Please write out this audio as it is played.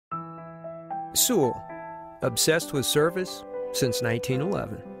Sewell, obsessed with service since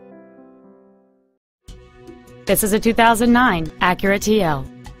 1911. This is a 2009 Acura TL.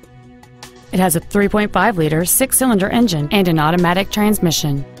 It has a 3.5-liter six-cylinder engine and an automatic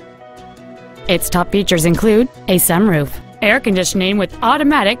transmission. Its top features include a sunroof, air conditioning with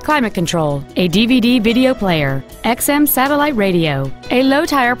automatic climate control, a DVD video player, XM satellite radio, a low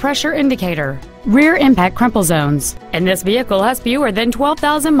tire pressure indicator, rear impact crumple zones, and this vehicle has fewer than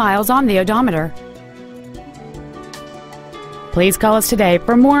 12,000 miles on the odometer. Please call us today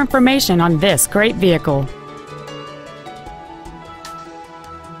for more information on this great vehicle.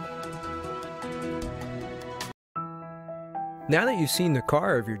 Now that you've seen the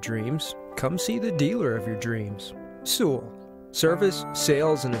car of your dreams, come see the dealer of your dreams. Sewell. Service,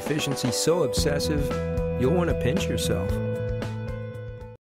 sales, and efficiency so obsessive, you'll want to pinch yourself.